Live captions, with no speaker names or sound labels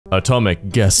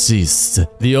Atomic gases,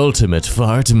 the ultimate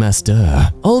fart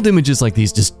master. Old images like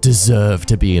these just deserve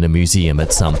to be in a museum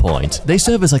at some point. They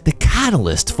serve as like the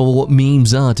catalyst for what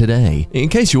memes are today. In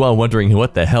case you are wondering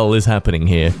what the hell is happening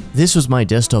here, this was my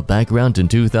desktop background in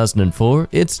 2004.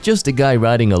 It's just a guy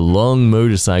riding a long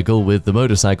motorcycle with the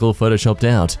motorcycle photoshopped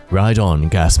out. Ride on,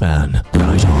 Gasman,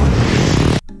 ride on.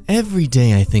 Every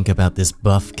day I think about this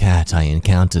buff cat I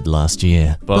encountered last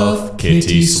year. Buff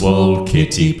kitty, swole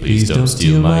kitty, please don't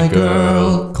steal my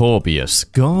girl. Corbius,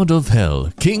 god of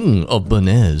hell, king of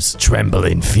Bonez. Tremble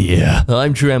in fear.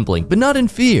 I'm trembling, but not in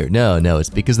fear. No, it's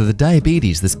because of the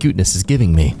diabetes this cuteness is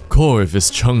giving me.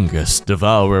 Corvus chungus,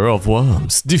 devourer of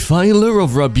worms, defiler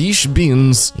of rubbish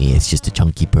bins. Yeah, it's just a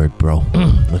chunky bird, bro.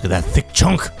 Look at that thick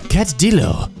chunk.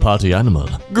 Catdillo, party animal.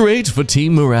 Great for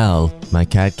team morale. My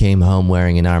cat came home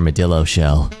wearing an armadillo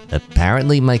shell.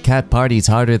 Apparently my cat parties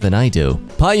harder than I do.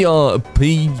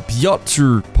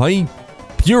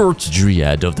 Pure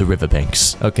Dryad of the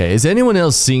Riverbanks. Okay, has anyone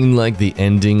else seen like the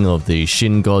ending of the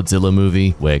Shin Godzilla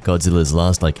movie where Godzilla's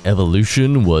last like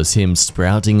evolution was him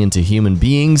sprouting into human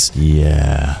beings?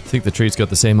 Yeah, I think the tree's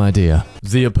got the same idea.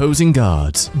 The opposing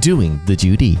guards doing the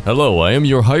duty. Hello, I am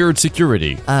your hired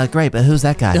security. Great, but who's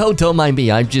that guy? Oh, don't mind me.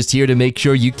 I'm just here to make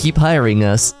sure you keep hiring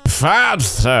us. Fad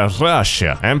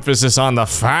Russia. Emphasis on the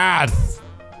fad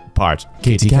part.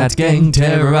 Kitty Cat Gang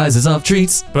terrorizes off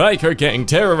treats. Biker Gang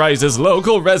terrorizes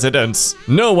local residents.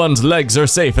 No one's legs are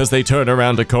safe as they turn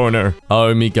around a corner.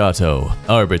 Armigato,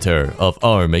 arbiter of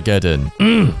Armageddon.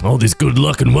 All this good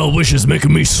luck and well wishes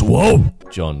making me swole.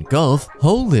 John Golf,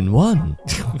 hole in one.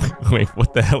 Wait,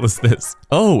 what the hell is this?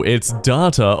 Oh, it's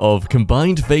data of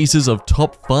combined faces of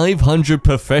top 500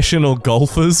 professional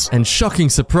golfers. And shocking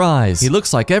surprise, he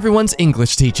looks like everyone's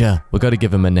English teacher. We gotta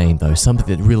give him a name though, something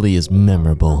that really is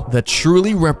memorable. That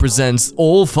truly represents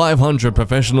all 500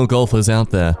 professional golfers out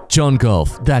there. John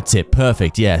Golf, that's it,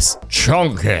 perfect, yes.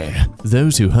 Chunky.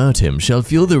 Those who hurt him shall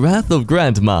feel the wrath of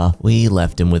Grandma. We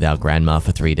left him without Grandma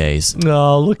for 3 days.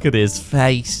 Oh, look at his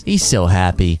face. He's so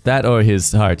happy. That or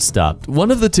his heart stopped.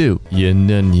 One of the two. Yin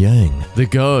and Yang, the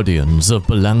guardians of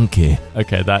Belanki.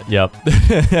 Okay, yep.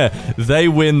 They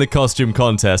win the costume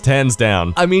contest, hands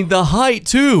down. I mean, the height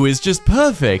too is just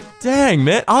perfect. Dang,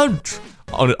 man, I'm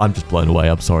just blown away.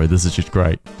 I'm sorry, this is just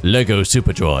great. Lego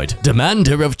Superdroid,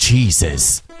 demander of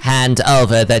cheeses. Hand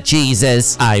over the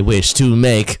cheeses. I wish to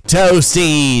make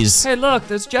toasties. Hey, look,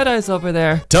 there's Jedis over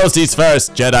there. Toasties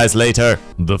first, Jedis later.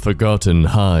 The forgotten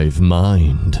hive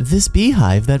mind. This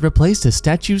beehive that replaced a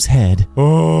statue's head.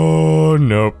 Oh,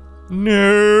 nope.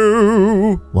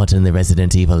 No. What in the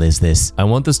Resident Evil is this? I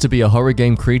want this to be a horror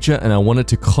game creature and I want it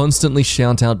to constantly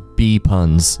shout out bee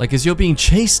puns. Like as you're being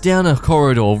chased down a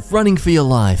corridor, running for your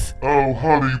life. Oh,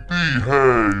 honey,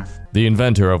 behave. The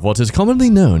inventor of what is commonly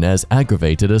known as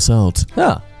aggravated assault.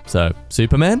 Ah, so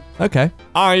Superman? Okay.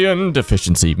 Iron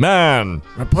deficiency man.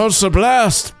 Repulsor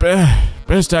blast.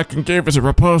 Best I can give is a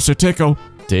repulsor tickle.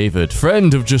 David,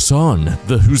 friend of Jason,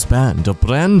 the husband of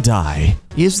Brandi.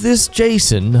 Is this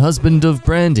Jason, husband of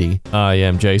Brandy? I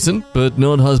am Jason, but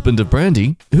not husband of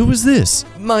Brandy. Who is this?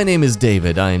 My name is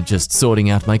David. I am just sorting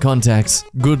out my contacts.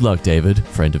 Good luck, David,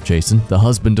 friend of Jason, the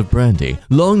husband of Brandy.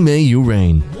 Long may you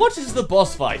reign. What is the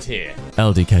boss fight here?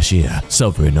 ARGHGHH,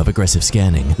 sovereign of aggressive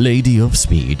scanning, lady of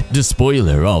speed,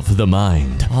 despoiler of the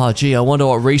mind. Oh, gee, I wonder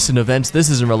what recent events this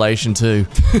is in relation to.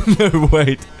 No,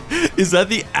 wait. Is that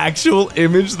the actual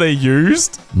image they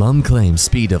used? Mom claims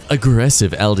speed of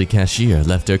aggressive ARGHGHH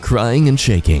left her crying and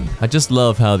shaking. I just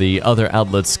love how the other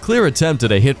outlet's clear attempt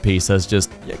at a hit piece has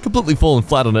just completely fallen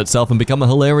flat on itself and become a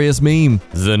hilarious meme.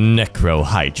 The Necro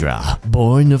Hydra,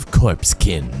 born of corpse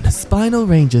kin. Spinal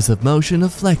ranges of motion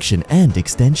of flexion and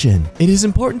extension. It is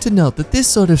important to note that this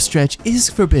sort of stretch is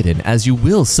forbidden as you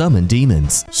will summon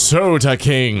demons. Soda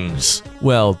Kings.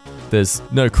 Well, there's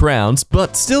no crowns,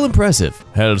 but still impressive.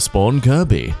 Hellspawn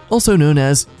Kirby, also known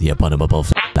as the abominable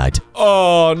flashlight.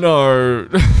 Oh no,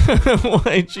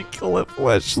 why'd you call it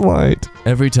flashlight?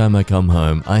 Every time I come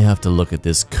home, I have to look at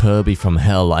this Kirby from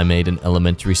hell I made in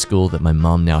elementary school that my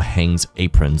mom now hangs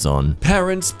aprons on.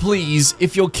 Parents, please,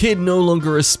 if your kid no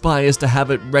longer aspires to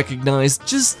have it recognized,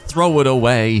 just throw it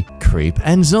away. Creep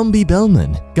and Zombie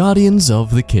Bellman, guardians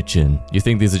of the kitchen. You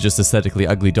think these are just aesthetically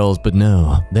ugly dolls, but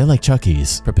no, they're like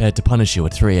Chuckies, prepared to punish you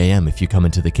at 3 AM if you come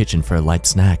into the kitchen for a light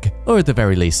snack. Or at the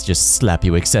very least, just slap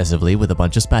you excessively with a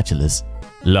bunch of spatulas.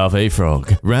 Lava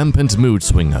Frog, rampant mood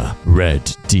swinger,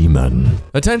 red demon.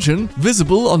 Attention,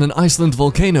 visible on an Iceland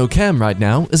volcano cam right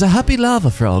now is a happy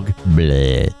lava frog.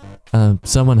 Bleh.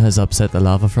 Someone has upset the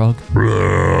lava frog.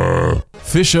 Bleh.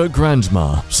 Fisher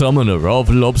Grandma, summoner of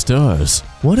lobsters.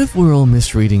 What if we're all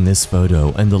misreading this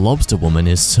photo and the lobster woman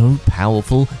is so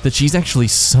powerful that she's actually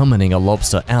summoning a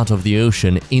lobster out of the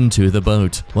ocean into the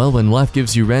boat? Well, when life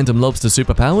gives you random lobster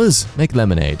superpowers, make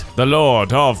lemonade. The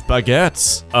Lord of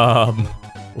Baguettes.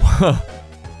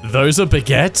 Those are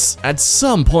baguettes? At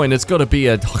some point, it's gotta be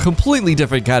a completely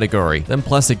different category than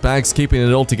plastic bags keeping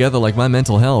it all together like my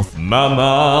mental health.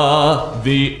 Mama,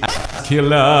 the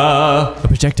killer. A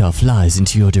projectile flies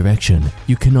into your direction.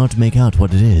 You cannot make out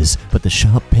what it is, but the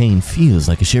sharp pain feels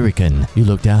like a shuriken. You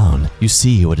look down. You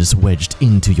see what is wedged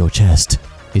into your chest.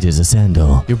 It is a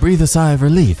sandal. You breathe a sigh of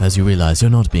relief as you realize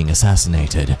you're not being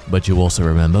assassinated. But you also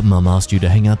remember Mom asked you to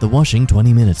hang out the washing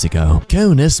 20 minutes ago.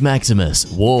 Conus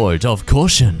Maximus, ward of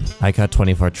caution. I cut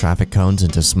 24 traffic cones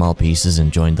into small pieces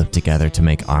and joined them together to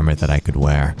make armor that I could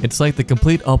wear. It's like the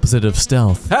complete opposite of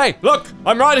stealth. Hey, look!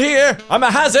 I'm right here! I'm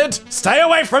a hazard! Stay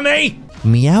away from me!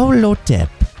 Meowlotep.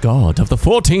 God of the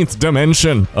 14th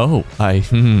dimension. Oh, I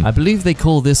believe they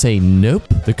call this a nope.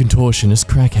 The contortionist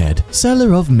crackhead.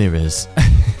 Seller of mirrors.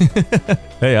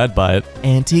 Hey, I'd buy it.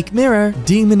 Antique mirror.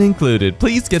 Demon included.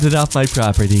 Please get it off my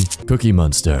property. Cookie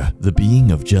Monster. The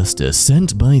being of justice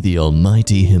sent by the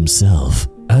Almighty himself.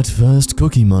 At first,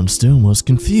 Cookie Monster was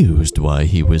confused why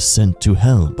he was sent to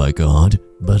hell by God.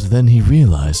 But then he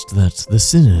realized that the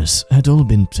sinners had all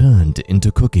been turned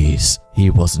into cookies. He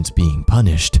wasn't being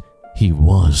punished. He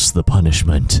was the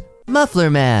punishment. Muffler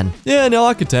Man. Yeah, no,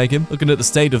 I could take him. Looking at the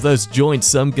state of those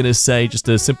joints, I'm gonna say just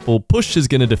a simple push is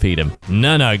gonna defeat him.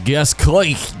 Nana, guess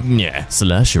click. Yeah.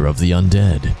 Slasher of the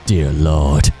undead. Dear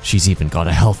Lord, she's even got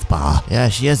a health bar. Yeah,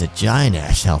 she has a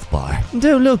giant-ass health bar. And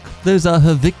oh, look, those are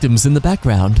her victims in the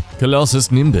background. Colossus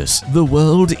Nimbus, the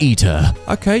World Eater.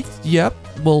 Okay, yep.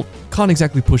 Well, can't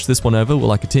exactly push this one over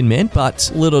like a tin man, but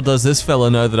little does this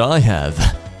fella know that I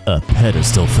have a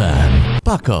pedestal fan.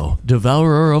 Bucko,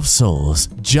 devourer of souls,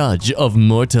 judge of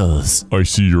mortals. I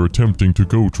see you're attempting to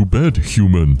go to bed,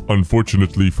 human.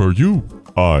 Unfortunately for you,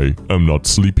 I am not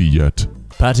sleepy yet.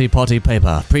 Patty Potty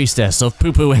Paper, priestess of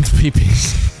poo-poo and pee-pee.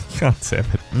 God damn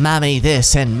it. Mummy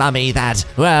this and mummy that.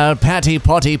 Well, Patty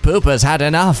Potty Pooper's had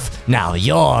enough. Now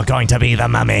you're going to be the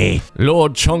mummy.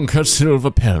 Lord Chonker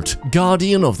Silverpelt,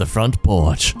 guardian of the front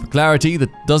porch. For clarity,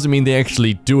 that doesn't mean they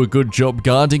actually do a good job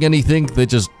guarding anything. They're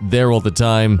just there all the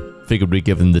time. Figured we'd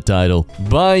give them the title.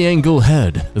 Biangle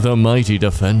Head, the mighty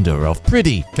defender of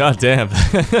pretty. God damn.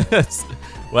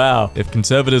 Wow, if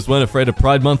conservatives weren't afraid of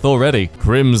Pride Month already.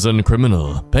 Crimson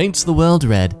Criminal, paints the world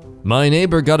red. My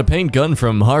neighbor got a paint gun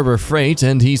from Harbor Freight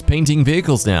and he's painting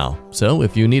vehicles now. So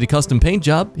if you need a custom paint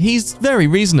job, he's very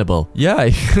reasonable. Yeah,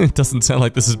 it doesn't sound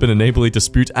like this has been a neighborly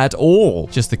dispute at all.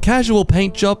 Just a casual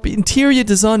paint job, interior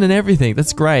design and everything.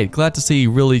 That's great. Glad to see he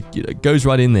really goes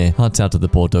right in there. Hearts out to the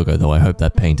poor doggo though. I hope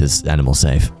that paint is animal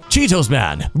safe. Cheetos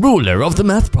Man, ruler of the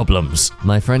math problems.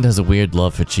 My friend has a weird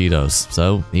love for Cheetos.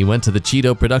 So he went to the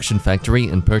Cheeto production factory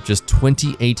and purchased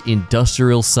 28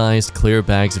 industrial-sized clear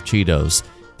bags of Cheetos.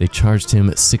 They charged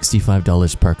him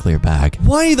 $65 per clear bag.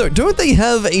 Why though? Don't they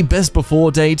have a best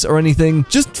before date or anything?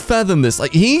 Just fathom this.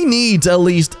 Like, he needs at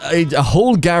least a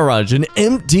whole garage, an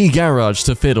empty garage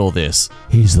to fit all this.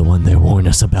 He's the one they warn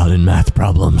us about in math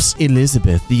problems.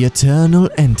 Elizabeth, the eternal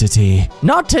entity.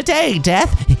 Not today,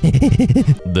 Death.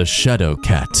 The Shadow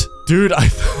Cat. Dude, I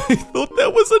thought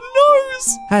that was a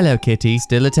nose. Hello, kitty.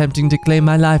 Still attempting to claim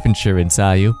my life insurance,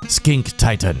 are you? Skink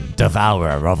Titan,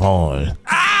 devourer of all.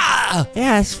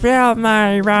 Yes, feel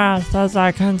my wrath as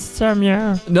I consume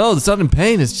you. No, it's not in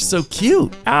pain. It's just so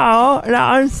cute. Oh,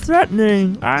 that is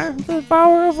threatening. I'm the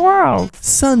devourer of worlds.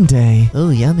 Sunday. Oh,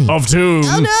 yummy. Of doom.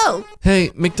 Oh no!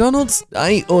 Hey, McDonald's,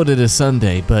 I ordered a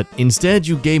sundae, but instead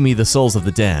you gave me the souls of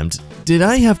the damned. Did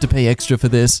I have to pay extra for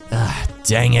this? Ah,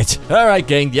 dang it. All right,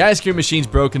 gang, the ice cream machine's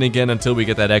broken again until we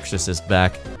get that exorcist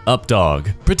back.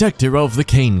 Updog, protector of the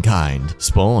cane kind.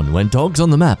 Spawn when dogs on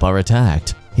the map are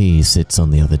attacked. He sits on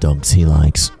the other dogs he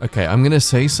likes. Okay, I'm gonna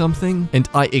say something, and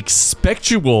I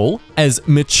expect you all, as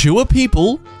mature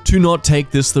people, to not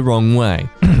take this the wrong way.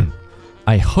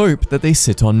 I hope that they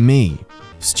sit on me.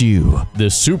 Stew, the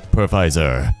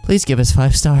supervisor. Please give us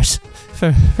 5 stars.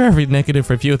 For every negative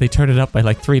review, they turn it up by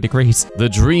like 3 degrees. The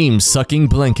dream-sucking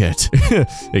blanket.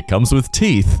 It comes with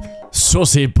teeth.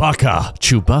 Saucy Baka,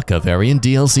 Chewbacca variant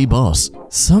DLC boss.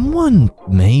 Someone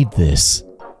made this.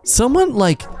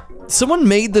 Someone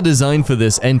made the design for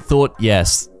this and thought,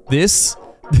 yes, this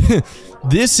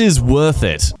This is worth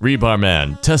it. Rebar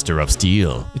Man, tester of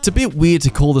steel. It's a bit weird to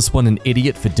call this one an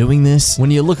idiot for doing this when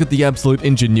you look at the absolute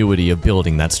ingenuity of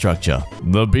building that structure.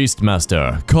 The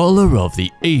Beastmaster, caller of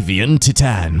the Avian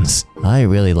Titans. I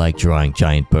really like drawing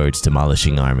giant birds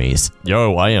demolishing armies.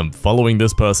 Yo, I am following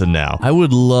this person now. I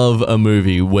would love a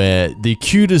movie where the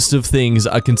cutest of things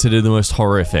are considered the most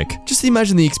horrific. Just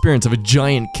imagine the experience of a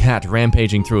giant cat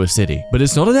rampaging through a city. But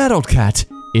it's not an adult cat.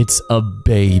 It's a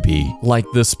baby. Like,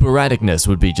 the sporadicness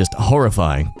would be just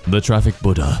horrifying. The Traffic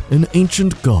Buddha, an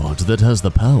ancient god that has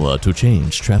the power to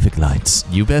change traffic lights.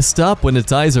 You best stop when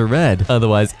its eyes are red,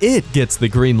 otherwise it gets the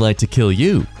green light to kill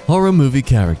you. Horror movie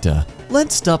character.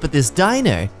 Let's stop at this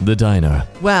diner. The diner.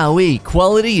 Wowee,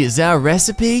 quality is our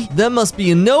recipe? That must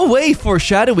be in no way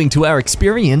foreshadowing to our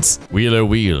experience. Wheeler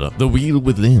Wheel, the wheel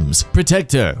with limbs.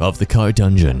 Protector of the car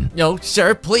dungeon. No,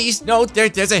 sir, please. No,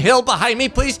 there's a hill behind me,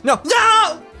 please. No,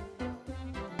 no!